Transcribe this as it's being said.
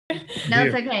No,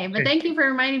 it's okay. But thank you for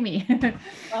reminding me.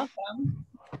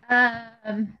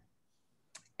 Welcome.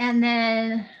 And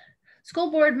then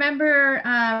school board member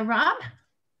Rob.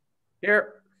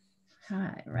 Here.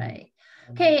 Hi, right.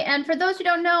 Okay, and for those who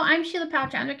don't know, I'm Sheila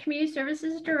Pouch. I'm the Community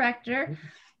Services Director.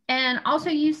 And also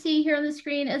you see here on the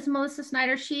screen is Melissa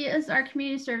Snyder. She is our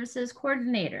Community Services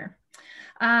Coordinator.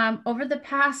 Over the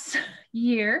past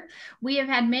year, we have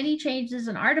had many changes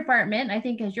in our department. I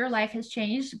think as your life has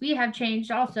changed, we have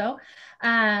changed also.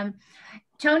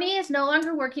 Tony is no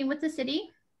longer working with the city.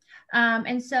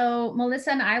 And so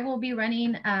Melissa and I will be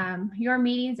running your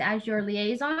meetings as your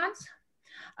liaisons.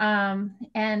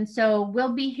 And so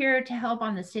we'll be here to help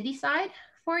on the city side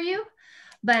for you.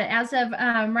 But as of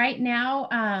right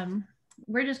now,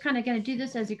 we're just kind of going to do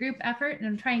this as a group effort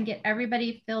and try and get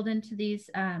everybody filled into these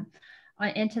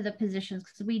into the positions,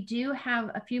 because we do have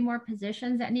a few more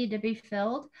positions that need to be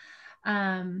filled.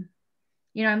 You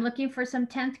know, I'm looking for some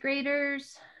 10th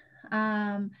graders,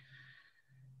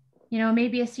 you know,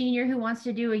 maybe a senior who wants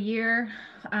to do a year,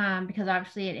 because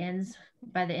obviously it ends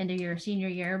by the end of your senior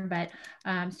year. But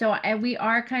we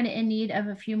are kind of in need of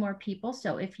a few more people.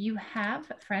 So if you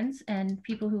have friends and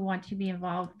people who want to be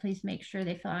involved, please make sure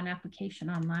they fill out an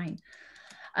application online.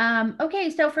 Okay,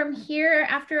 so from here,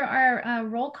 after our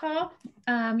roll call,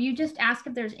 you just ask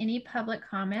if there's any public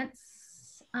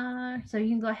comments. So you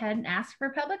can go ahead and ask for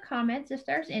public comments if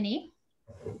there's any.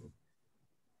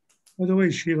 By the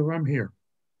way, Sheila, I'm here.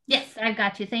 Yes, I've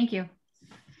got you. Thank you.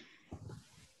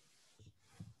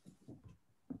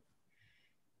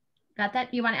 Got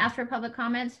that? You want to ask for public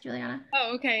comments, Juliana?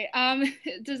 Oh, okay.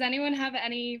 Does anyone have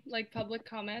any like public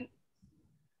comment?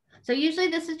 So usually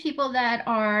this is people that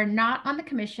are not on the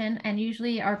commission, and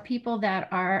usually are people that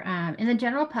are in the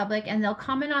general public, and they'll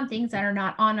comment on things that are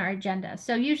not on our agenda.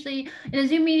 So usually in a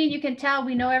Zoom meeting, you can tell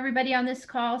we know everybody on this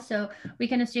call, so we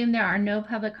can assume there are no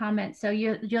public comments. So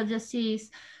you'll just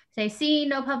say seeing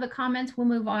no public comments, we'll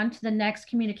move on to the next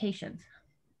communications.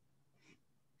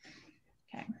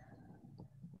 Okay.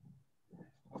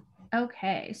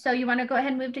 Okay, so you want to go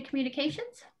ahead and move to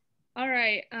communications? All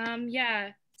right.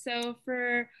 Yeah. So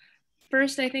for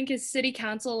first, I think is City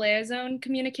Council liaison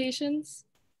communications.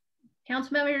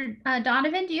 Councilmember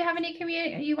Donovan, do you have any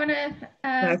you want to?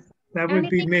 That would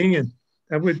be me, and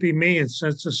that would be me. And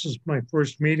since this is my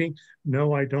first meeting,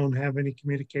 no, I don't have any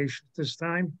communication at this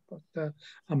time. But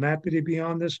I'm happy to be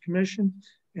on this commission.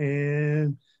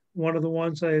 And one of the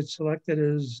ones I had selected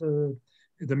is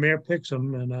the mayor picks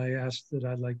them, and I asked that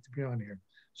I'd like to be on here.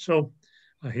 So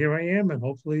here I am, and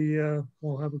hopefully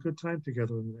we'll have a good time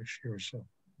together in the next year or so.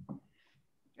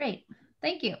 Great,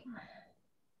 thank you.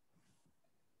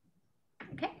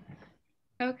 Okay.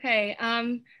 Okay,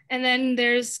 and then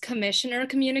there's commissioner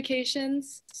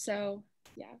communications. So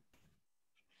yeah.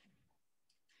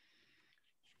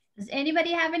 Does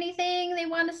anybody have anything they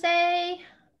want to say,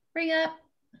 bring up?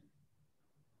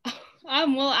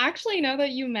 Well, actually, now that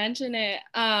you mention it,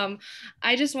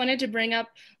 I just wanted to bring up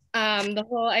the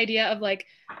whole idea of like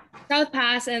South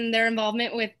Pass and their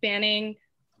involvement with banning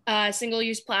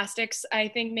single-use plastics. I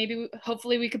think maybe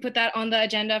hopefully we could put that on the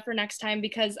agenda for next time,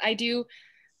 because I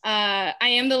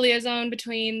am the liaison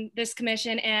between this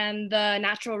commission and the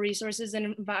Natural Resources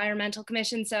and Environmental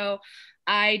Commission. So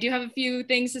I do have a few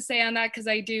things to say on that, because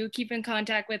I do keep in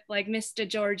contact with like Mr.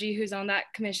 Georgie, who's on that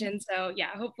commission. So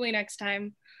yeah, hopefully next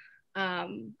time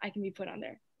I can be put on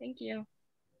there. Thank you.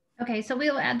 Okay, so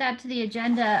we'll add that to the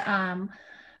agenda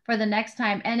for the next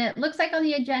time. And it looks like on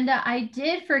the agenda, I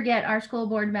did forget our school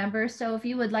board member. So if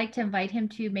you would like to invite him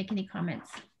to make any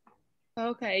comments.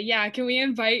 Okay, yeah, can we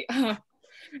invite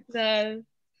the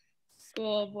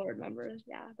school board members?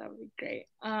 Yeah, that would be great.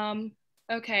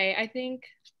 Okay, I think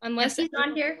unless he's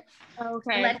on here.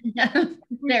 Okay.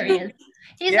 There he is.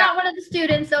 He's not one of the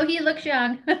students, so he looks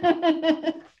young.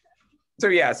 So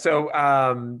yeah, so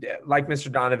like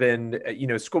Mr. Donovan, you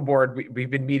know, school board, we've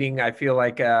been meeting, I feel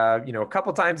like, you know, a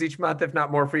couple times each month, if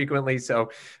not more frequently. So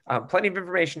plenty of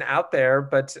information out there.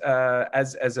 But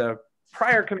as a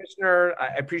prior commissioner,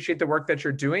 I appreciate the work that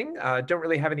you're doing. Don't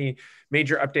really have any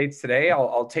major updates today.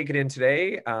 I'll take it in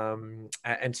today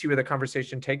and see where the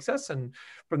conversation takes us. And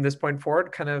from this point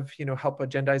forward, kind of, you know, help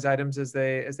agendize items as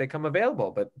they come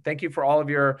available. But thank you for all of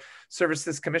your service to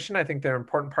this commission. I think they're an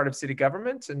important part of city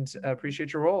government, and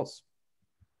appreciate your roles.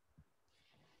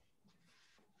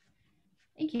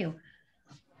 Thank you.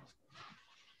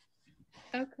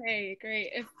 Okay,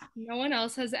 great. If no one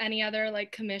else has any other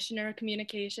like commissioner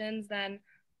communications, then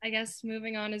I guess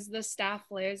moving on is the staff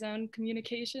liaison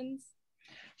communications.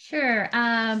 Sure.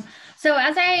 So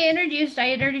as I introduced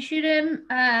you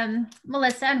to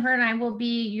Melissa, and her and I will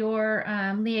be your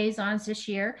liaisons this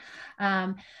year.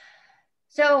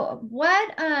 So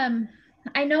what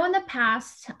I know in the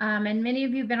past, and many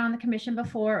of you have been on the commission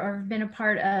before or have been a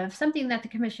part of something that the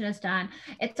commission has done,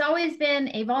 it's always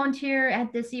been a volunteer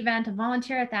at this event, a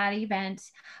volunteer at that event.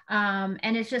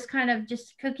 And it's just kind of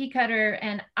just cookie cutter.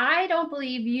 And I don't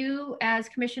believe you as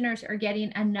commissioners are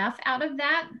getting enough out of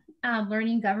that,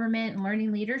 learning government and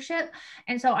learning leadership.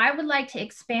 And so I would like to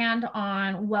expand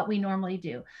on what we normally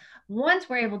do. Once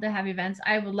we're able to have events,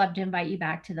 I would love to invite you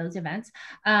back to those events.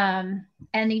 And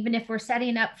even if we're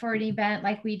setting up for an event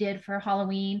like we did for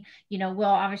Halloween, you know, we'll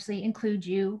obviously include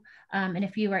you. And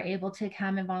if you are able to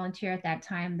come and volunteer at that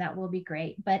time, that will be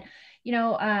great. But, you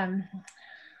know,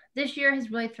 this year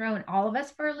has really thrown all of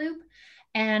us for a loop.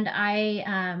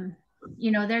 And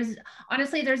you know, there's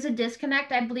a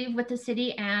disconnect, I believe, with the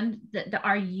city and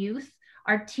our youth,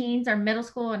 our teens, our middle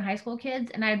school and high school kids.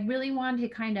 And I really wanted to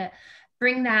kind of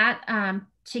bring that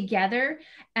together.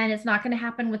 And it's not going to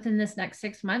happen within this next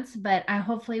 6 months, but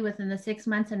hopefully within the 6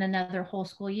 months and another whole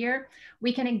school year,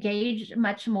 we can engage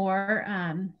much more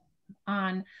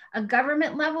on a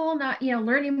government level, not, you know,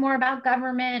 learning more about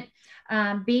government,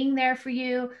 being there for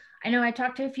you. I know I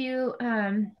talked to a few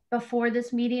before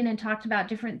this meeting and talked about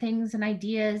different things and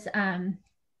ideas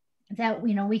that,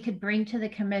 you know, we could bring to the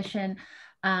commission.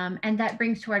 And that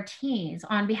brings to our teens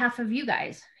on behalf of you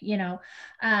guys, you know,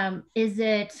 is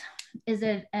it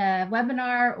a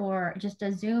webinar or just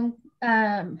a Zoom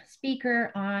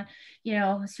speaker on, you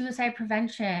know, suicide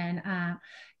prevention,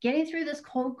 getting through this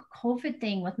COVID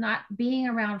thing with not being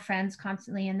around friends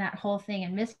constantly and that whole thing,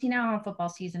 and missing out on football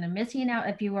season, and missing out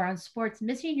if you were on sports,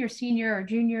 missing your senior or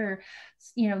junior,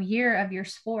 you know, year of your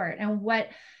sport, and what,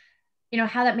 you know,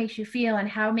 how that makes you feel and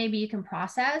how maybe you can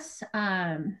process.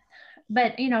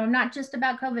 But, you know, not just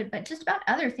about COVID, but just about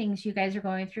other things you guys are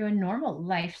going through in normal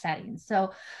life settings.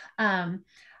 So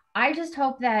I just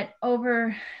hope that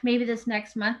over maybe this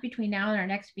next month between now and our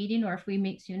next meeting, or if we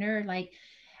meet sooner, like,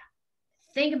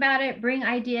 think about it, bring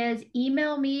ideas,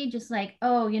 email me just like,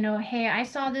 oh, you know, hey, I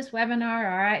saw this webinar,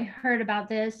 or I heard about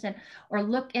this, and or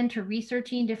look into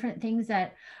researching different things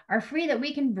that are free that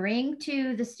we can bring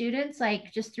to the students,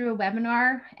 like just through a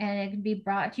webinar, and it can be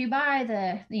brought to you by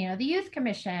the, you know, the youth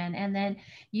commission, and then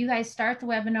you guys start the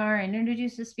webinar and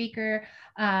introduce the speaker,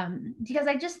 because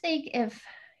I just think if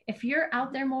you're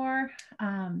out there more,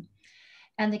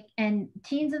 and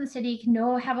teens in the city can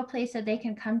have a place that they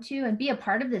can come to and be a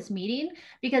part of this meeting.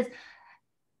 Because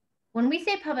when we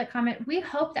say public comment, we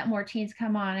hope that more teens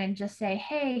come on and just say,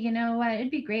 hey, you know what, it'd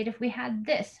be great if we had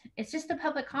this. It's just a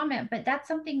public comment, but that's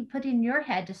something put in your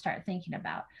head to start thinking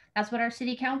about. That's what our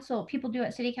city council people do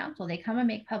at city council. They come and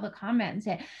make public comment and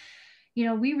say, you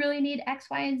know, we really need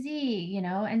X, Y, and Z, you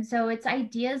know. And so it's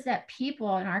ideas that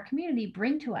people in our community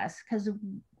bring to us, because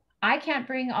I can't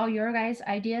bring all your guys'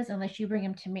 ideas unless you bring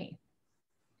them to me.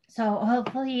 So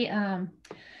hopefully,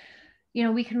 you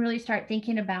know, we can really start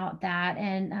thinking about that,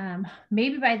 and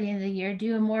maybe by the end of the year,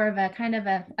 do more of a kind of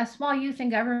a small youth and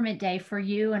government day for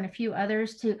you and a few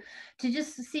others to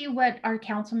just see what our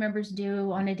council members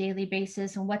do on a daily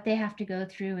basis and what they have to go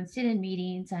through and sit in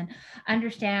meetings and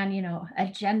understand, you know,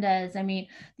 agendas. I mean,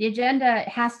 the agenda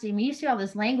has to, I mean, you see all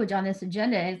this language on this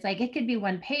agenda. It's like, it could be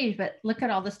one page, but look at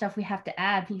all the stuff we have to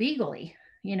add legally,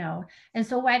 you know. And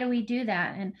so why do we do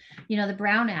that? And, you know, the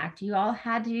Brown Act, you all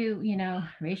had to, you know,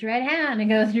 raise your right hand and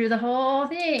go through the whole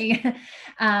thing.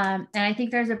 And I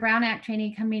think there's a Brown Act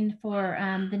training coming for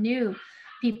the new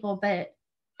people, but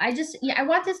I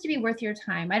want this to be worth your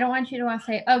time. I don't want you to want to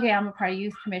say, okay, I'm a part of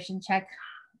youth commission, check.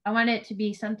 I want it to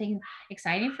be something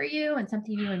exciting for you and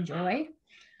something you enjoy.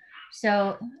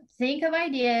 So think of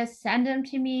ideas, send them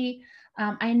to me.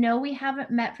 I know we haven't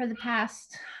met for the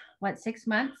past, 6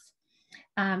 months.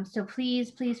 So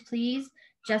please,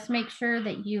 just make sure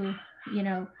that you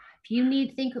know, if you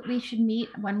think we should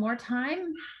meet one more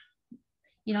time,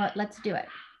 you know what, let's do it.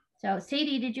 So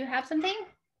Sadie, did you have something?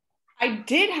 I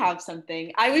did have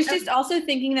something. I was just also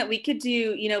thinking that we could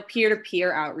do, you know,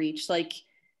 peer-to-peer outreach, like,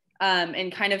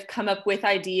 and kind of come up with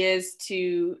ideas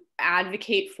to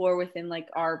advocate for within like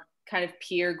our kind of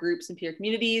peer groups and peer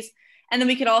communities. And then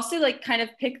we could also like kind of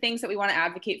pick things that we want to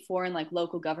advocate for in like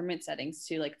local government settings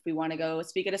too. Like if we want to go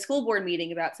speak at a school board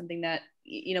meeting about something that,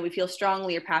 you know, we feel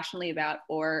strongly or passionately about,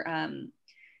 or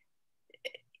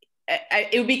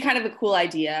it would be kind of a cool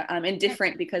idea and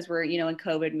different because we're, you know, in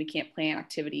COVID and we can't plan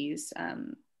activities.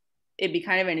 It'd be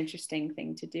kind of an interesting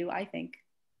thing to do, I think.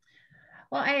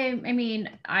 Well, I mean,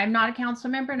 I'm not a council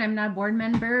member and I'm not a board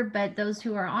member, but those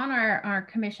who are on our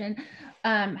commission,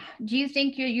 do you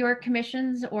think your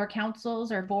commissions or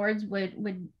councils or boards would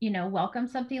welcome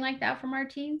something like that from our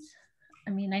teens?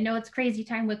 I mean, I know it's crazy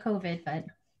time with COVID, but.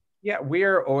 Yeah, we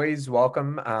are always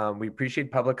welcome. We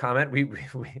appreciate public comment. We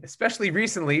especially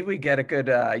recently, we get a good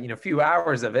few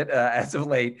hours of it as of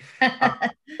late.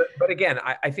 But again,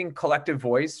 I think collective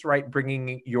voice, right,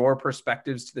 bringing your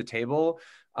perspectives to the table,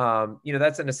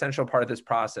 that's an essential part of this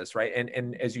process, right?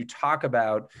 And as you talk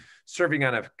about serving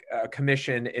on a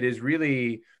commission, it is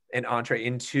really an entree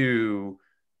into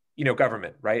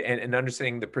government, right? And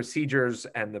understanding the procedures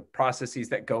and the processes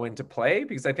that go into play,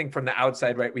 because I think from the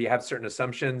outside, right, we have certain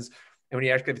assumptions. And when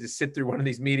you actually have to sit through one of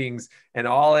these meetings and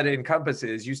all it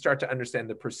encompasses, you start to understand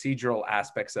the procedural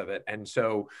aspects of it. And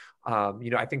so,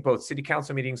 I think both city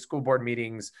council meetings, school board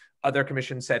meetings, other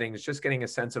commission settings, just getting a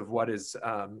sense of what is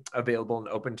available and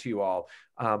open to you all.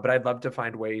 But I'd love to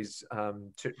find ways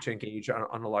to engage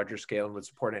on a larger scale and would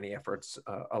support any efforts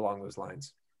along those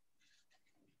lines.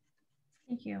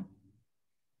 Thank you.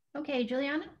 Okay,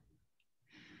 Juliana?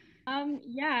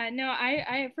 Yeah, no,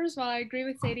 I first of all, I agree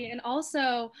with Sadie. And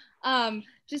also,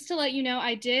 just to let you know,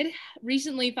 I did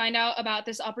recently find out about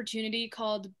this opportunity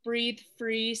called Breathe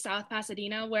Free South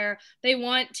Pasadena, where they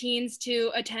want teens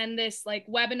to attend this like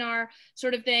webinar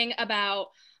sort of thing about,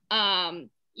 vaping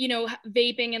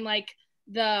and like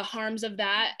the harms of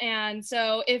that. And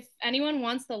so if anyone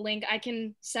wants the link, I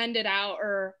can send it out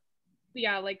or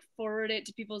forward it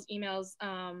to people's emails.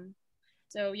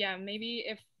 So yeah, maybe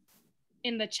if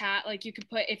in the chat, like you could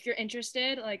put if you're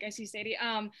interested, like I see Sadie,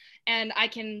 and I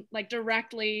can like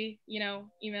directly,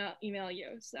 email you.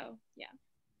 So yeah.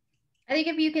 I think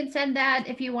if you can send that,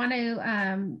 if you want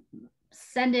to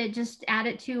send it, just add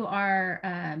it to our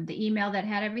the email that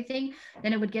had everything,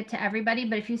 then it would get to everybody.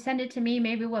 But if you send it to me,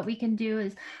 maybe what we can do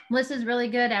is Melissa's really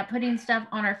good at putting stuff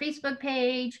on our Facebook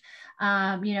page,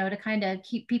 to kind of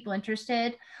keep people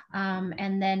interested.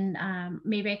 And then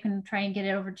maybe I can try and get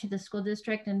it over to the school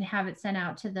district and have it sent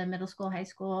out to the middle school, high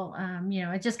school.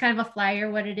 It's just kind of a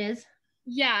flyer, what it is.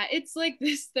 Yeah, it's like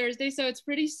this Thursday, so it's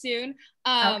pretty soon.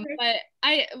 Okay. But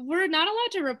we're not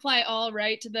allowed to reply all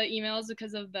right to the emails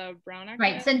because of the Brown Act.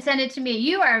 Right, send it to me.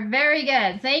 You are very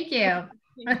good. Thank you.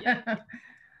 Thank you.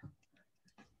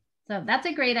 So that's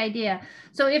a great idea.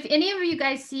 So if any of you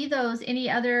guys see those any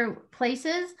other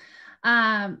places,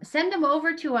 send them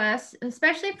over to us,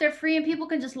 especially if they're free and people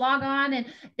can just log on and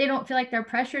they don't feel like they're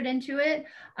pressured into it.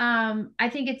 I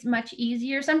think it's much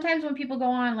easier. Sometimes when people go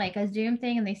on like a Zoom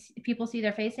thing and people see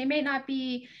their face, they may not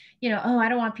be, oh, I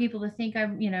don't want people to think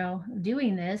I'm,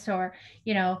 doing this or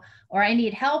I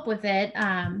need help with it.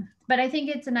 But I think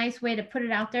it's a nice way to put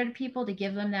it out there to people to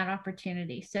give them that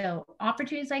opportunity. So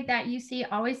opportunities like that you see,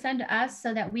 always send to us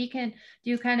so that we can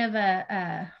do kind of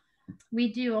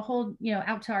we do a whole,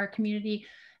 out to our community,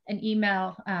 an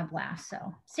email blast.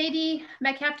 So Sadie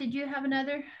Metcalf, did you have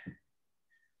another?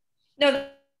 No.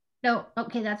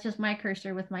 Okay. That's just my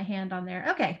cursor with my hand on there.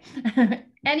 Okay.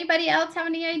 Anybody else have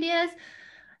any ideas?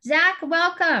 Zach,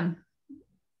 welcome.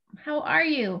 How are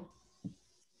you?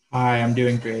 Hi, I'm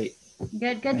doing great.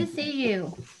 Good to see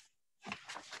you.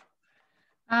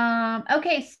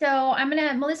 Okay. So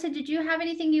Melissa, did you have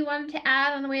anything you wanted to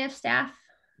add on the way of staff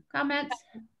comments?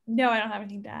 No, I don't have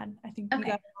anything to add. I think we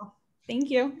got it all. Thank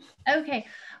you. Okay.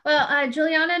 Well,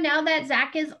 Juliana, now that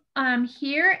Zach is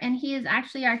here and he is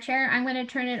actually our chair, I'm going to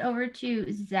turn it over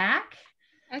to Zach.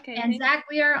 Okay. And Zach,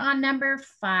 we are on number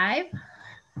 5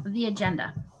 of the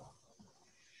agenda.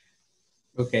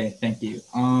 Okay, thank you.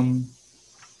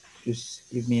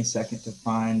 Just give me a second to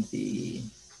find the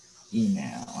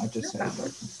email. I just had it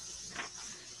open.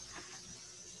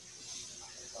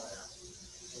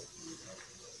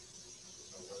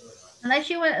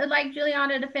 Unless you would like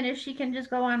Juliana to finish, she can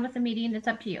just go on with the meeting. It's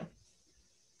up to you.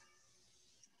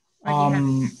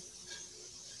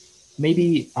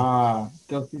 Maybe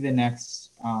go through the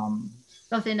next go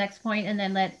through the next point and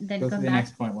then go through the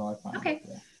next point while I find okay. it.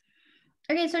 Yeah.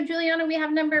 Okay, so Juliana, we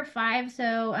have number 5.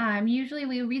 So usually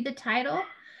we read the title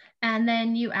and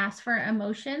then you ask for a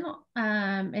motion.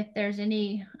 If there's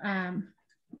any,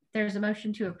 there's a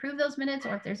motion to approve those minutes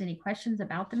or if there's any questions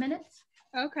about the minutes.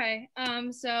 Okay,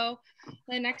 so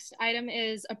the next item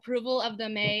is approval of the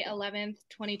May 11th,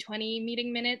 2020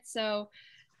 meeting minutes. So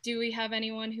do we have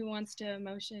anyone who wants to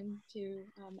motion to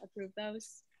approve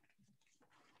those?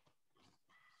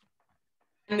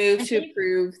 Move to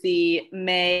approve the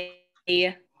May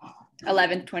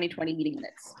 11th, 2020 meeting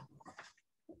minutes.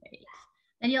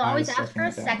 And you'll always ask for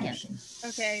a second. Motion.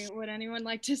 Okay, would anyone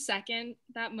like to second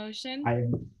that motion?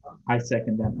 I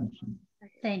second that motion.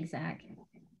 Thanks, Zach.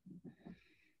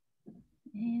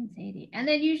 And Sadie. And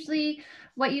then usually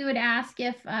what you would ask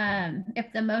if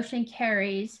the motion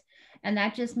carries, and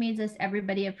that just means that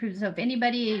everybody approves. So if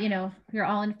anybody, you know, if you're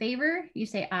all in favor, you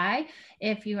say aye.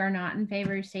 If you are not in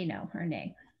favor, you say no or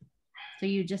nay. So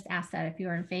you just ask that. If you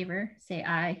are in favor, say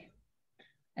aye,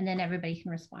 and then everybody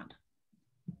can respond.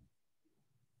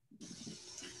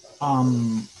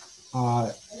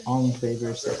 All in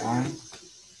favor, say aye.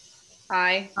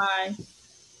 Aye. Aye.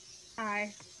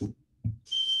 Aye.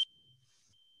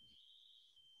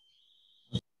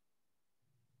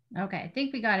 Okay, I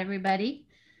think we got everybody.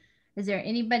 Is there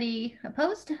anybody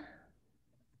opposed?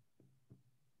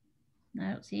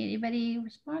 I don't see anybody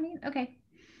responding. Okay,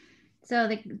 so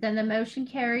then the motion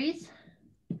carries.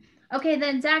 Okay,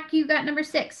 then Zach, you got number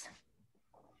 6.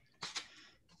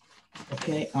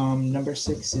 Okay, number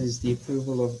 6 is the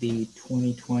approval of the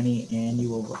 2020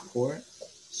 annual report.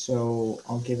 So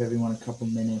I'll give everyone a couple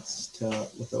minutes to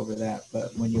look over that,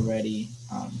 but when you're ready,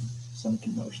 someone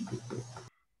can motion to approve.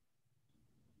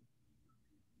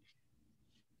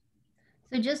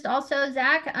 So just also,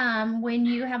 Zach, when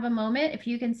you have a moment, if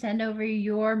you can send over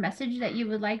your message that you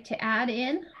would like to add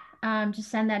in, just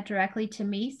send that directly to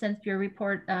me, since your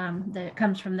report that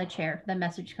comes from the chair, the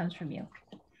message comes from you.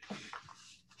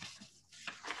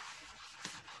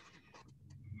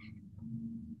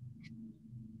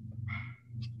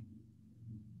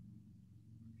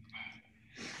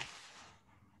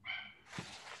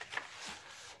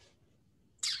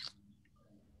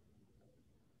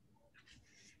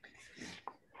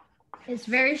 It's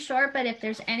very short, but if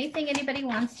there's anything anybody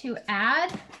wants to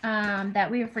add that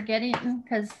we are forgetting,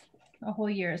 because a whole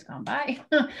year has gone by,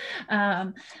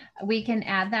 we can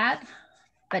add that.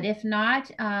 But if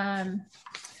not,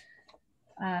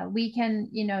 we can,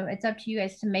 you know, it's up to you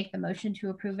guys to make the motion to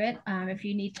approve it. If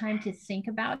you need time to think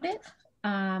about it,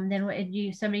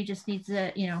 then somebody just needs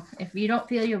to, you know, if you don't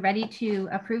feel you're ready to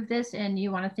approve this and you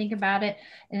want to think about it,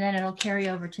 and then it'll carry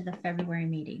over to the February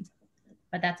meeting.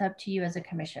 But that's up to you as a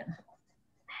commission.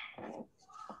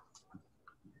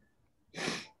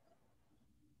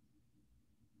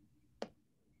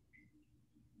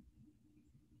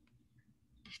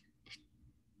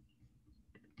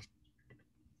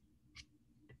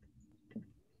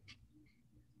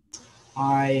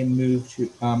 I move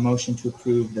to motion to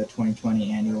approve the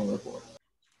 2020 annual report.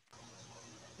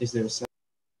 Is there a second?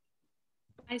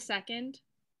 I second.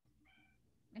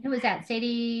 And who was that?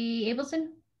 Sadie Abelson?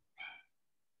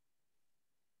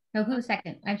 No, who was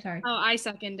second? I'm sorry. Oh, I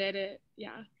seconded it.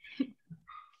 Yeah. Do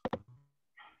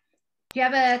you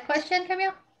have a question,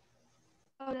 Camille?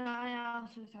 Oh no, I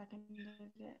also seconded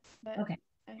it. But Okay.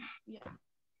 Yeah.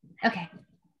 Okay.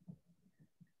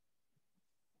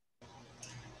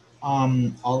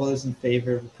 All those in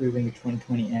favor of approving the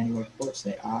 2020 annual report,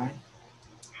 say aye.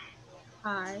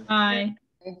 Aye. Aye.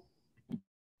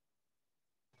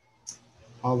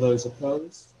 All those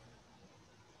opposed?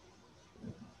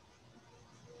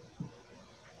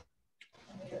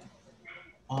 Okay.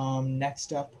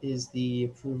 Next up is the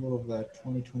approval of the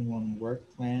 2021 work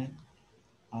plan.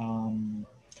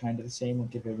 Kind of the same. We'll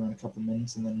give everyone a couple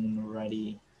minutes, and then when we're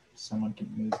ready, someone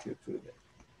can move to approve it.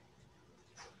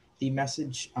 The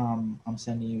message I'm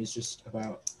sending you is just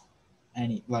about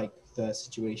the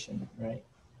situation, right?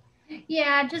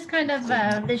 Yeah, just kind of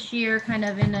this year, kind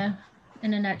of in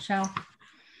a nutshell.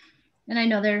 And I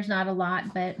know there's not a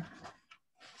lot, but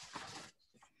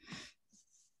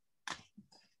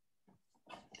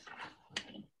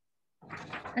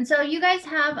and so you guys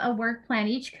have a work plan.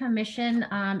 Each commission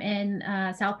in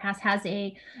South Pass has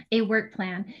a work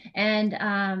plan,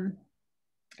 and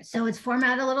so it's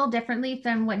formatted a little differently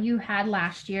than what you had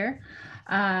last year.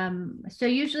 So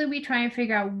usually we try and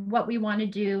figure out what we want to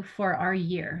do for our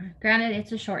year. Granted,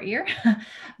 it's a short year,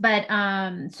 but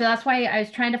so that's why I was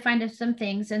trying to find some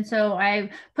things. And so I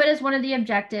put as one of the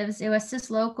objectives, it was assist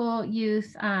local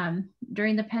youth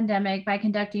during the pandemic by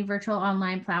conducting virtual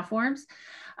online platforms.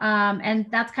 And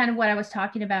that's kind of what I was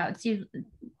talking about. See,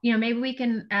 you know, maybe we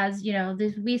can, as you know,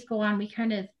 these weeks go on, we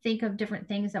kind of think of different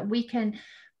things that we can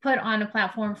put on a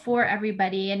platform for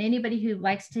everybody, and anybody who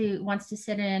wants to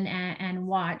sit in and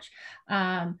watch.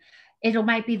 It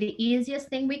might be the easiest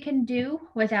thing we can do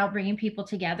without bringing people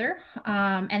together.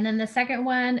 And then the second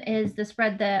one is the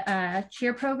Spread the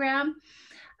Cheer program.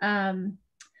 One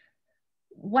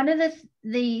of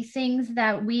the things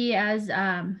that we as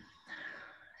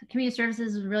community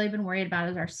services has really been worried about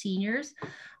is our seniors.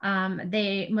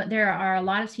 There are a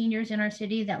lot of seniors in our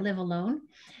city that live alone.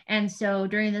 And so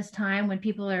during this time when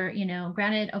people are, you know,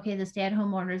 granted, okay, the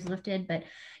stay-at-home order is lifted, but,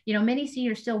 you know, many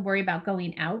seniors still worry about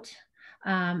going out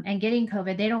and getting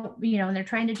COVID. They don't, you know, and they're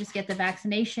trying to just get the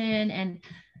vaccination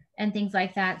and things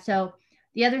like that. So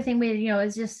the other thing we,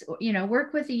 is just,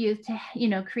 work with the youth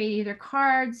to, create either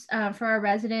cards for our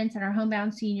residents and our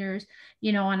homebound seniors,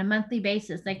 on a monthly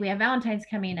basis. Like we have Valentine's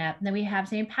coming up, and then we have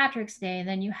St. Patrick's Day, and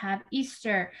then you have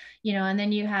Easter, and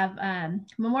then you have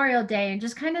Memorial Day, and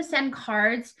just kind of send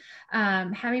cards,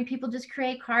 having people just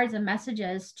create cards and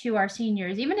messages to our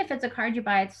seniors, even if it's a card you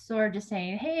buy at the store, just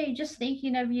saying, hey, just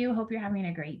thinking of you, hope you're having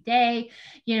a great day.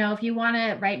 If you want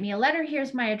to write me a letter,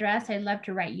 here's my address, I'd love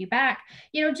to write you back.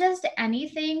 Just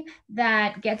anything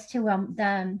that gets to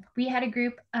them. We had a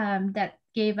group that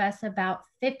gave us about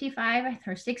 55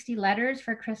 or 60 letters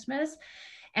for Christmas.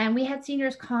 And we had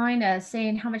seniors calling us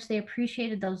saying how much they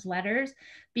appreciated those letters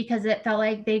because it felt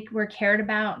like they were cared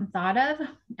about and thought of.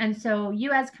 And so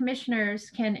you as commissioners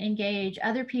can engage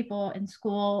other people in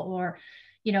school, or,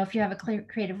 if you have a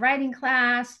creative writing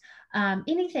class,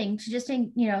 anything to just,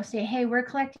 say, hey, we're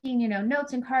collecting,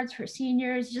 notes and cards for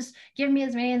seniors, just give me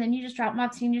as many, and then you just drop them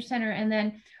off Senior Center. And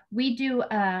then we do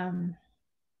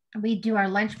our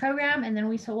lunch program, and then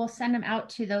we'll send them out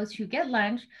to those who get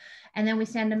lunch. And then we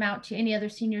send them out to any other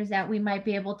seniors that we might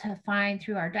be able to find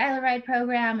through our Dial-A-Ride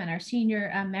program and our senior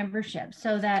membership,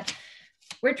 so that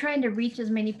we're trying to reach as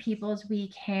many people as we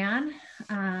can.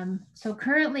 So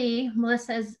currently,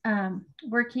 Melissa's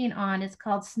working on, it's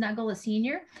called Snuggle a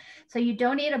Senior. So you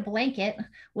donate a blanket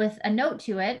with a note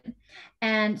to it.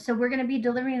 And so we're going to be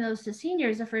delivering those to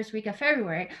seniors the first week of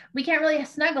February. We can't really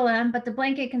snuggle them, but the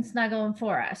blanket can snuggle them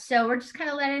for us. So we're just kind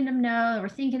of letting them know that we're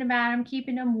thinking about them,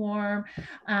 keeping them warm,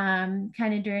 kind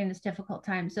of during this difficult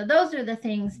time. So those are the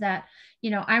things that,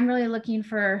 I'm really looking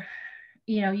for,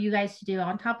 you guys to do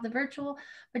on top of the virtual,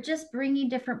 but just bringing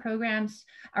different programs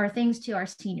or things to our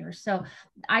seniors. So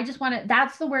I just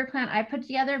that's the work plan I put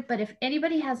together. But if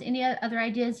anybody has any other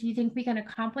ideas you think we can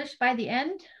accomplish by the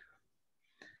end,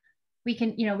 we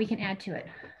can add to it.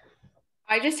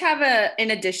 I just have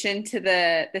in addition to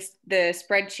the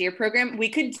Spread Cheer program, we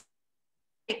could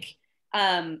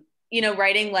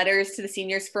writing letters to the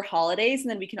seniors for holidays. And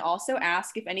then we can also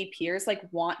ask if any peers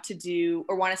want to do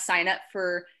or want to sign up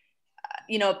for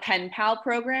a pen pal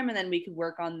program, and then we could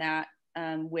work on that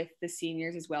with the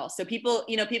seniors as well. So people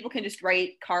can just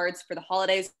write cards for the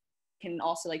holidays, can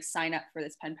also sign up for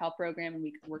this pen pal program, and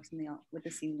we could work something out with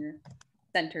the senior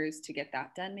centers to get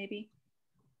that done maybe.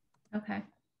 Okay,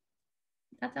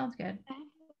 that sounds good. I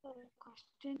have a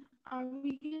question. Are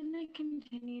we gonna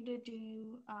continue to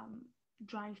do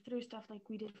drive-through stuff like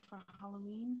we did for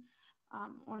Halloween,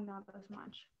 or not as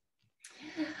much?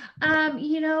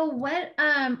 What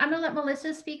I'm gonna let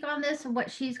Melissa speak on this and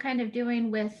what she's kind of doing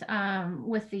with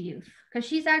the youth, because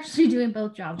she's actually doing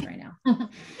both jobs right now.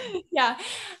 Yeah.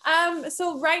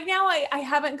 So right now I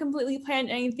haven't completely planned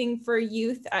anything for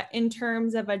youth in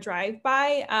terms of a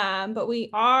drive-by, but we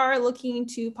are looking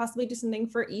to possibly do something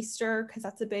for Easter, because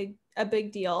that's a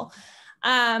big deal.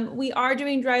 We are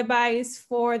doing drive-bys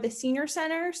for the senior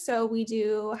center. So we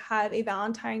do have a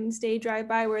Valentine's Day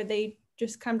drive-by where they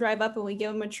just come drive up and we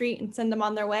give them a treat and send them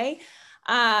on their way.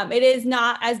 It is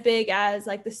not as big as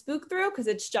the spook through, because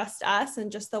it's just us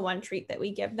and just the one treat that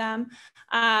we give them.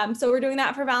 So we're doing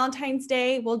that for Valentine's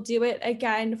Day. We'll do it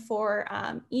again for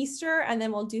Easter, and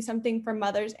then we'll do something for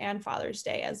Mother's and Father's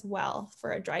Day as well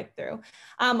for a drive-through.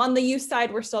 On the youth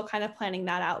side, we're still kind of planning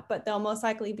that out, but there'll most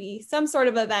likely be some sort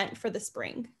of event for the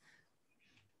spring.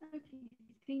 Okay,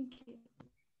 thank you.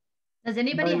 Does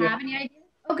anybody have any ideas?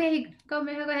 Okay, go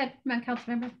ahead, council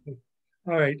member.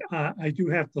 All right, I do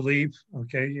have to leave,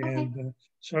 okay? And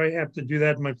sorry I have to do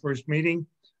that in my first meeting.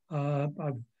 I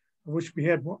wish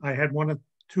I had one or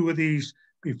two of these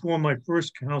before my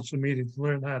first council meeting to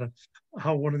learn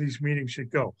how one of these meetings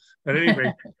should go. But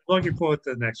anyway, looking forward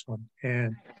to the next one,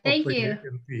 and Thank hopefully you.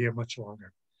 it'll be here much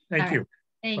longer. Thank you.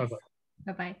 Thanks.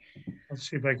 Bye-bye. Bye-bye. Let's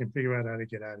see if I can figure out how to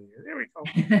get out of here. There we go.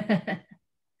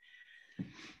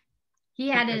 He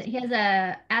has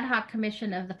a ad hoc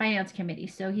commission of the finance committee,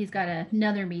 so he's got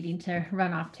another meeting to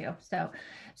run off to. So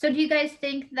do you guys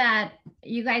think that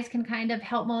you guys can kind of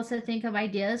help Melissa think of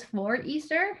ideas for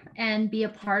Easter and be a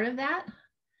part of that?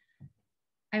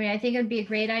 I mean, I think it'd be a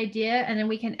great idea, and then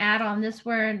we can add on this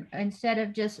where instead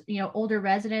of just older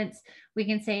residents, we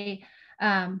can say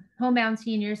homebound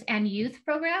seniors and youth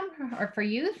program, or for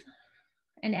youth,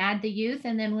 and add the youth.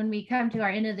 And then when we come to our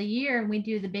end of the year, we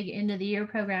do the big end of the year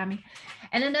programming.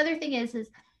 And another thing is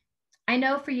I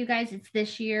know for you guys, it's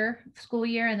this year, school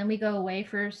year, and then we go away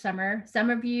for summer. Some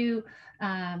of you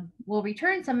will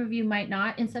return, some of you might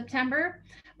not in September.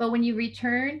 but when you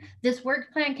return, this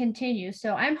work plan continues.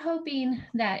 So I'm hoping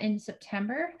that in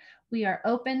September, we are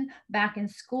open back in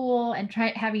school and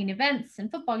having events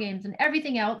and football games and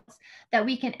everything else that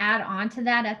we can add on to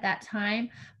that at that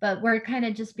time. But we're kind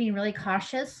of just being really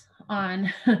cautious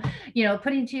on,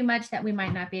 putting too much that we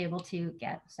might not be able to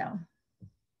get. So.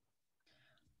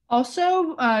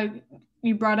 Also,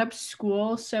 you brought up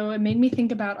school, so it made me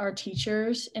think about our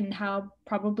teachers and how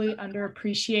probably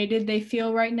underappreciated they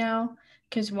feel right now.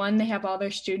 Because one, they have all their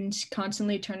students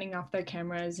constantly turning off their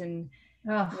cameras and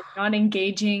not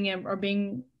engaging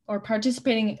or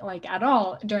participating like at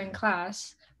all during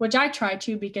class, which I try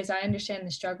to because I understand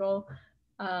the struggle.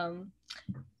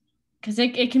 Because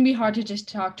it can be hard to just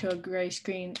talk to a gray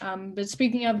screen. But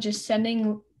speaking of just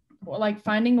finding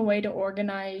a way to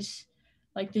organize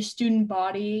like the student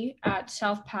body at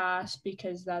South Pass,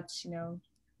 because that's,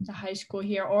 the high school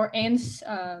here,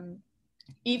 and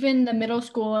even the middle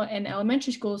school and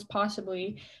elementary schools,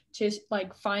 possibly to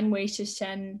like find ways to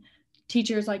send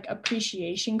teachers like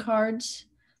appreciation cards,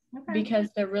 because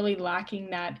they're really lacking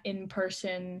that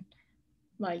in-person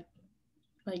like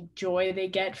joy they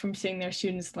get from seeing their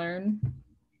students learn.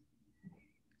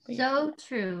 So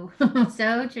true.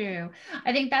 So true.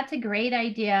 I think that's a great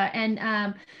idea.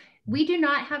 And we do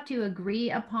not have to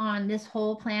agree upon this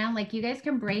whole plan. Like, you guys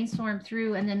can brainstorm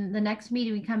through, and then the next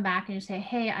meeting we come back and you say,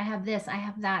 hey, I have this, I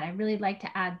have that. I really like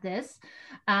to add this.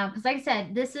 Because like I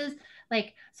said, this is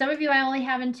like, some of you I only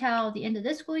have until the end of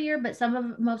this school year, but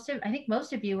I think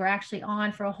most of you are actually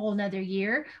on for a whole nother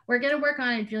year. We're going to work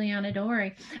on it, Juliana, don't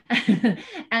worry.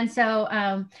 And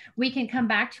so we can come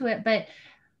back to it. But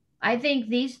I think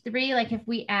these three, like if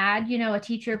we add, a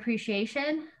teacher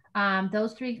appreciation,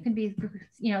 those three can be,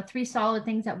 three solid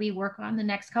things that we work on the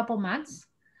next couple months.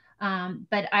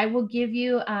 But I will give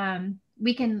you,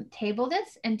 we can table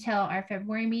this until our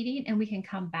February meeting, and we can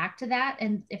come back to that.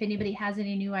 And if anybody has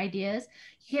any new ideas,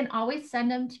 you can always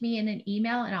send them to me in an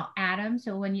email and I'll add them.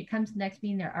 So when you come to the next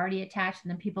meeting, they're already attached,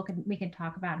 and then we can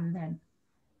talk about them then.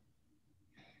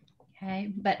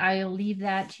 Okay, but I'll leave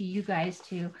that to you guys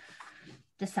to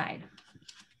decide.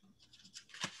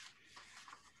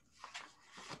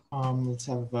 Let's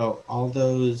have a vote. All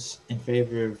those in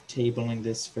favor of tabling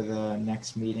this for the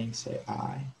next meeting, say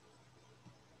aye.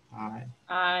 Aye.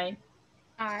 Aye.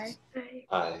 Aye.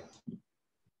 Aye.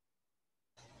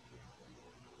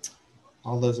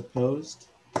 All those opposed?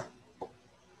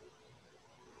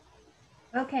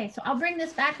 Okay, so I'll bring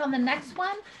this back on the next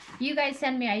one. You guys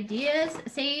send me ideas.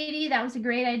 Sadie, that was a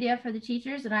great idea for the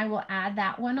teachers, and I will add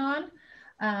that one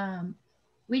on.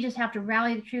 We just have to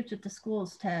rally the troops with the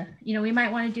schools to, we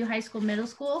might want to do high school, middle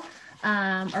school,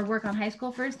 or work on high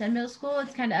school first, then middle school.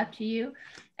 It's kind of up to you.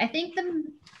 I think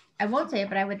I won't say it,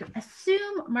 but I would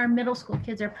assume our middle school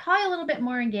kids are probably a little bit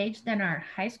more engaged than our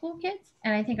high school kids.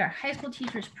 And I think our high school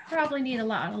teachers probably need a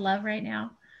lot of love right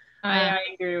now. I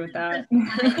agree with that.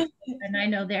 And I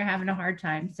know they're having a hard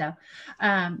time. So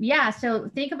yeah, so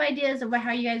think of ideas about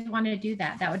how you guys want to do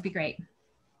that. That would be great.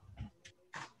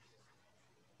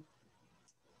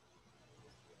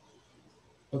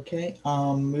 Okay,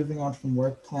 moving on from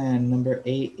work plan, number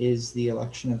 8 is the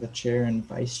election of a chair and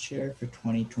vice chair for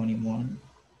 2021.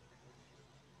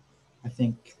 I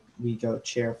think we go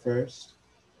chair first.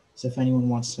 So if anyone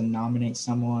wants to nominate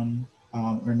someone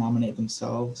or nominate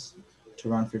themselves to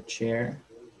run for chair,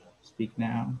 speak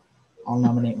now. I'll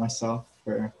nominate myself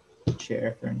for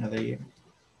chair for another year.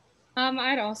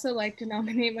 I'd also like to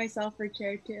nominate myself for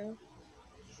chair too.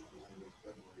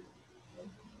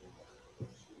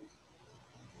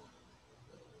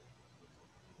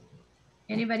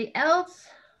 Anybody else?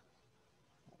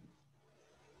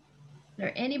 Is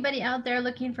there anybody out there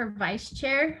looking for vice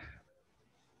chair?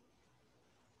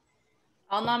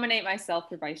 I'll nominate myself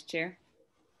for vice chair.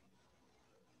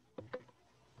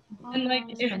 And like,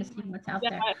 Just trying to see what's out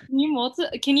there. Can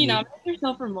you nominate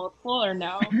yourself for multiple or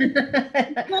no?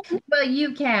 Well,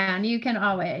 you can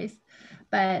always.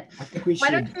 But I think we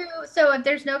why should. don't you, so if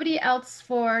there's nobody else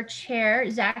for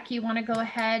chair, Zach, you want to go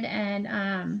ahead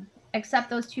and accept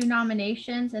those 2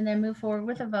 nominations and then move forward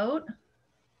with a vote?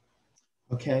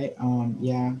 Okay,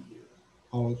 yeah,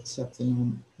 I'll accept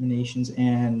the nominations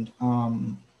and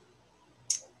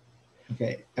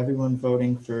okay, everyone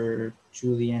voting for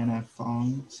Juliana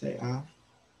Fong, say aye.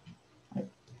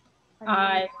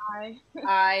 Aye.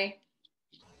 Aye.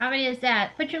 How many is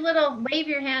that? Wave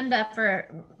your hand up or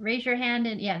raise your hand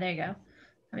and yeah, there you go. How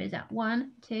many is that?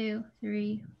 1, 2,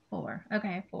 3, 4.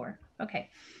 Okay, 4. Okay.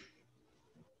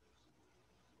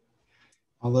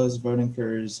 All those voting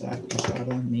for Zach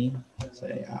Quesada, me,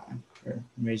 say aye or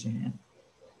raise your hand.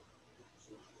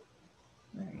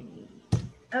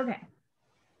 Okay.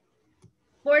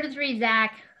 4-3,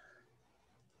 Zach.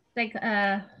 Like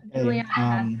Hey,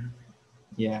 Juliana.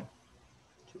 yeah.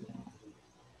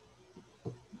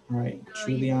 All right, So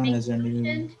you Juliana make is our a new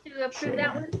motion to approve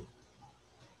that chair.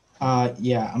 one?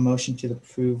 Yeah, a motion to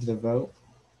approve the vote.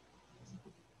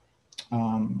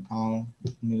 I'll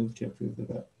move to approve the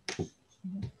vote.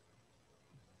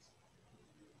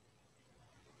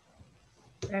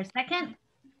 Is there a second?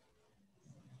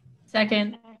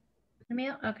 Second.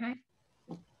 Camille, okay.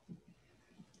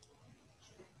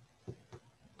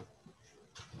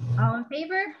 All in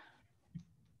favor?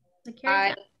 The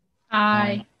carries out.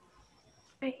 Aye.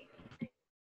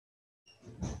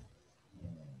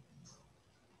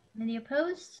 Any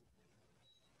opposed?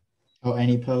 Oh,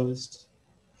 any opposed?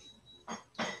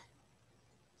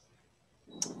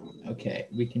 Okay,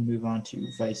 we can move on to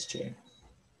vice chair.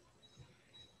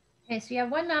 Okay, so you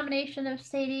have one nomination of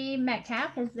Sadie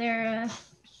Metcalf. Is there a?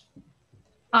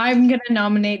 I'm gonna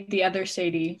nominate the other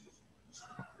Sadie.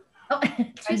 Oh, two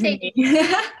As in Sadie. me.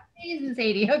 Sadie's and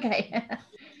Sadie. Okay.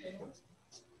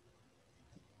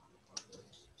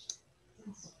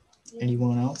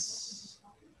 Anyone else?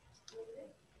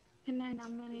 Can I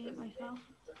nominate myself?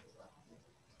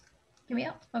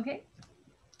 Camille, okay.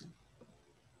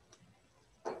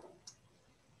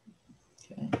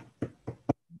 Okay.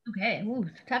 Okay, ooh,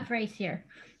 tough race here.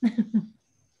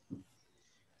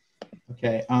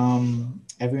 Okay,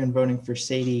 everyone voting for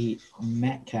Sadie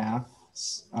Metcalf,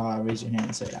 raise your hand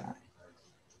and say aye.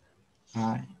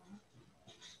 Aye.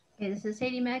 Okay, this is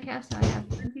Sadie Metcalf, so I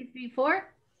have 1, 2, 3,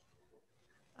 4.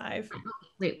 5.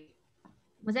 Wait,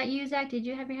 was that you, Zach? Did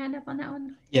you have your hand up on that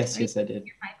one? Yes, yes, I did.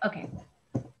 5. Okay.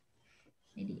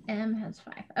 Sadie M has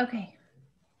 5. Okay.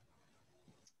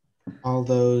 All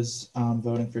those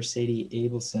voting for Sadie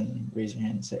Abelson, raise your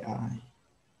hand and say aye.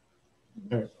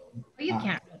 Or, Well, you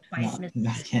can't vote twice, Miss. No,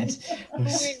 I can't.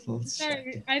 Wait,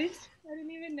 sorry, I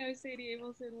didn't even know Sadie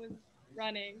Abelson was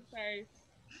running. Sorry.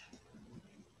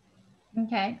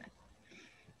 Okay.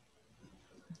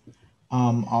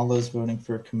 All those voting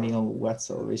for Camille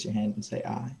Wetzel, raise your hand and say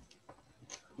aye.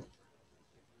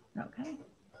 Okay.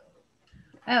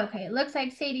 Okay, it looks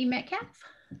like Sadie Metcalf.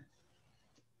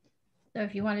 So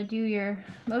if you want to do your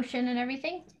motion and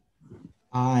everything.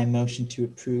 I motion to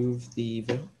approve the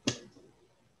vote.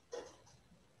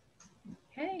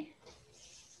 Okay.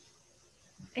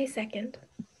 I second.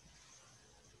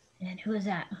 And who is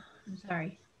that? I'm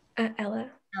sorry. Ella.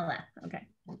 Ella. Okay.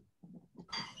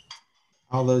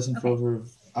 All those in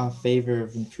Okay. favor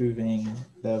of improving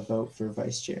the vote for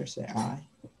vice chair, say aye.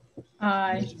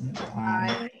 Aye.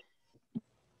 Aye.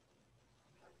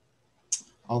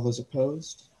 All those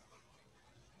opposed?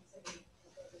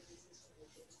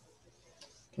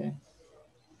 Okay.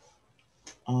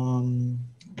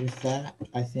 With that,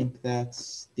 I think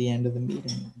that's the end of the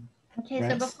meeting. Okay,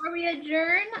 right? so before we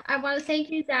adjourn, I want to thank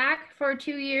you, Zach, for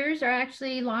 2 years or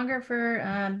actually longer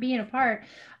for being a part.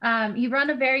 You run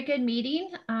a very good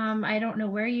meeting. I don't know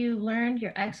where you learned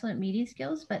your excellent meeting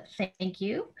skills, but thank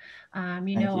you.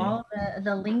 You know all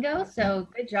the lingo, so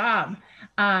good job.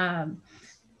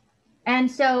 And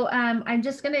so I'm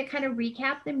just going to kind of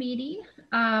recap the meeting.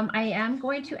 I am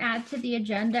going to add to the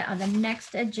agenda on the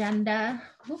next agenda.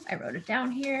 Oops, I wrote it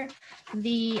down here.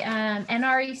 The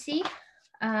NREC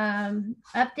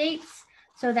updates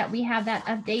so that we have that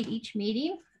update each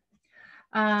meeting.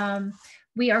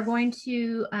 We are going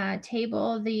to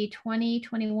table the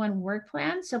 2021 work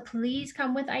plan. So please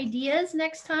come with ideas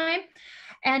next time.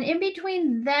 And in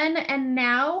between then and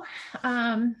now,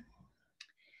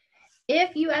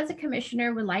 if you as a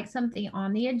commissioner would like something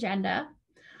on the agenda,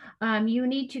 you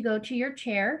need to go to your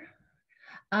chair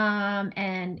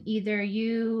and either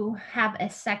you have a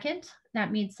second,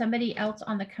 that means somebody else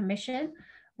on the commission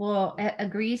will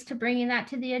agrees to bringing that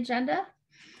to the agenda.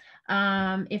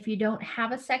 If you don't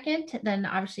have a second, then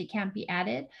obviously it can't be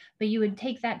added, but you would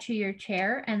take that to your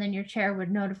chair and then your chair would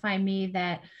notify me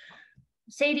that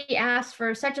Sadie asked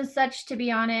for such and such to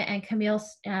be on it and Camille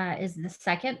is the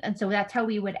second. And so that's how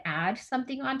we would add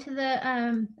something onto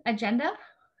the agenda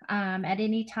at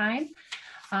any time.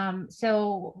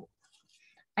 So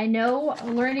I know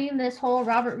learning this whole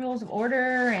Robert Rules of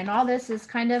Order and all this is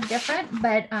kind of different,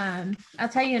 but I'll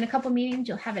tell you in a couple meetings,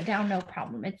 you'll have it down, no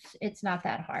problem. It's not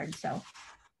that hard. So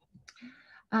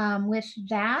with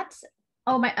that,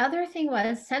 oh, my other thing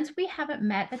was, since we haven't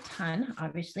met a ton,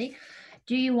 obviously,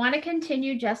 do you want to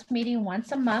continue just meeting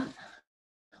once a month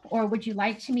or would you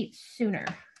like to meet sooner?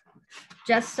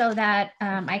 Just so that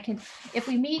I can, if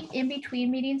we meet in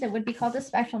between meetings, it would be called a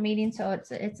special meeting. So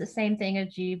it's the same thing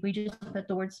as we just put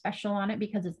the word special on it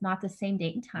because it's not the same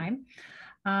date and time.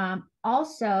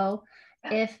 Also,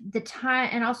 if the time,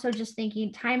 and also just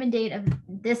thinking time and date of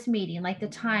this meeting, like the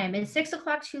time is 6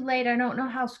 o'clock too late. I don't know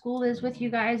how school is with you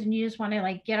guys, and you just want to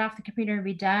like get off the computer and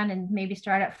be done, and maybe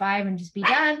start at 5 and just be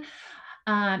done.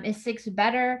 Is 6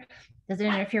 better? Does it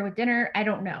interfere with dinner? I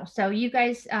don't know. So you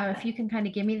guys, if you can kind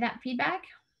of give me that feedback.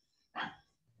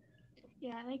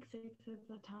 Yeah, I like 6 is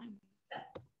the time.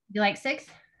 You like 6,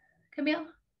 Camille?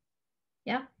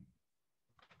 Yeah.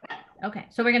 Okay,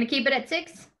 so we're gonna keep it at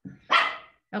 6.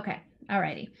 Okay,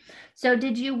 alrighty. So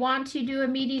did you want to do a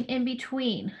meeting in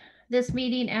between this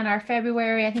meeting and our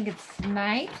February, I think it's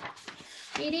 9th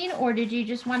meeting, or did you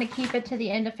just want to keep it to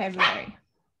the end of February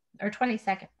or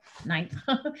 22nd, 9th?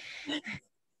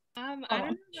 I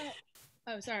don't know.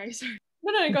 Oh, sorry.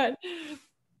 No, go ahead.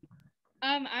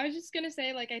 I was just gonna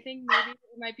say, like, I think maybe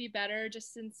it might be better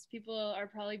just since people are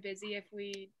probably busy if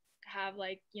we have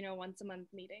like, you know, once a month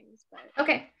meetings. But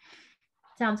Okay,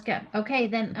 sounds good. Okay,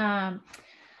 then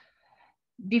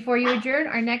before you adjourn,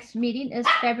 our next meeting is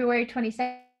February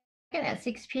 22nd at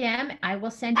 6 p.m. I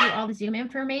will send you all the Zoom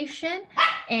information.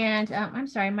 And I'm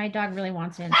sorry, my dog really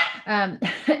wants in.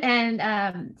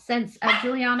 Since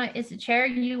Juliana is the chair,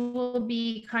 you will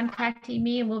be contacting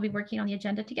me and we'll be working on the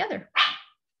agenda together.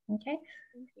 Okay.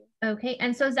 thank you. Okay.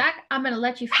 And so Zach, I'm going to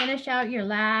let you finish out your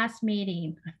last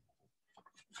meeting.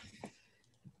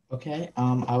 Okay,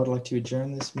 I would like to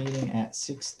adjourn this meeting at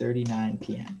 6:39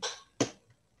 p.m.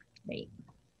 Great.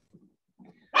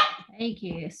 Thank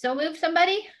you. So move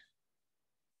somebody.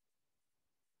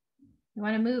 You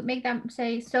want to move, make them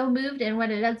say so moved, and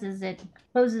what it does is it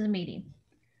closes the meeting.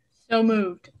 So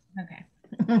moved. Okay.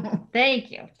 Thank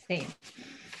you,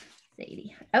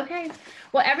 Sadie. Okay.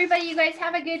 Well, everybody, you guys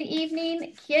have a good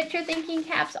evening. Get your thinking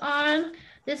caps on.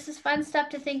 This is fun stuff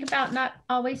to think about, not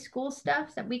always school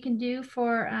stuff that we can do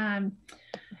for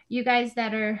you guys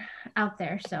that are out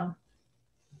there. So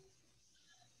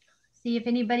see if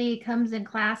anybody comes in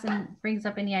class and brings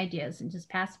up any ideas and just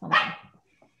pass them along.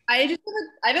 I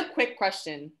have a quick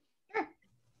question. Sure.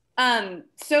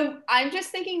 So I'm just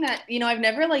thinking that, you know, I've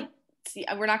never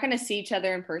we're not going to see each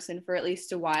other in person for at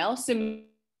least a while. So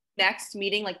next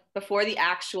meeting, like before the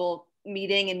actual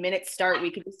meeting and minutes start, we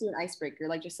could just do an icebreaker,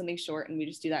 like just something short, and we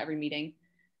just do that every meeting.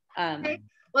 Okay.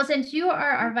 Well, since you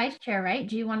are our vice chair, right?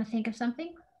 Do you want to think of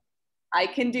something? I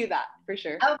can do that for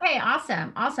sure. Okay,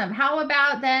 awesome. How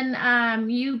about then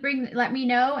let me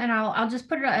know, and I'll just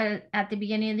put it at the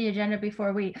beginning of the agenda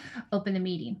before we open the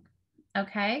meeting.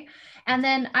 Okay. And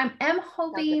then I am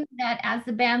hoping that as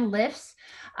the ban lifts,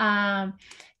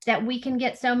 that we can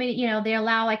get so many, you know, they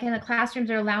allow, like in the classrooms,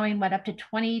 they're allowing up to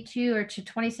 22 or to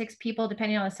 26 people,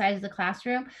 depending on the size of the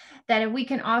classroom, that if we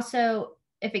can also,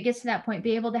 if it gets to that point,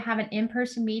 be able to have an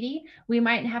in-person meeting. We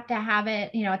might have to have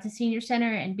it, you know, at the senior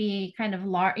center and be kind of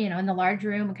large, you know, in the large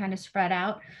room and kind of spread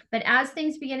out. But as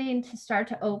things beginning to start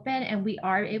to open and we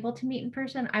are able to meet in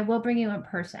person, I will bring you in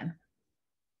person.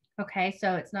 Okay,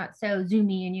 so it's not so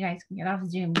Zoomy and you guys can get off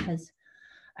Zoom, because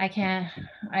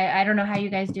I don't know how you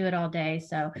guys do it all day.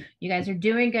 So you guys are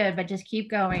doing good, but just keep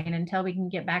going until we can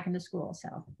get back into school.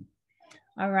 So,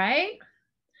 all right.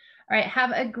 All right,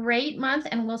 have a great month,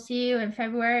 and we'll see you in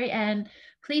February. And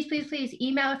please, please, please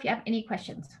email if you have any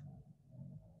questions.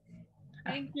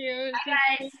 Thank you. Bye,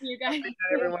 guys. Thank you, guys.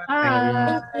 Everyone.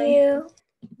 Bye. Thank you.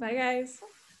 Bye, guys.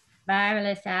 Bye,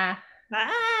 Melissa.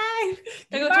 Bye.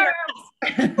 Gotta go Bye.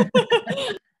 take our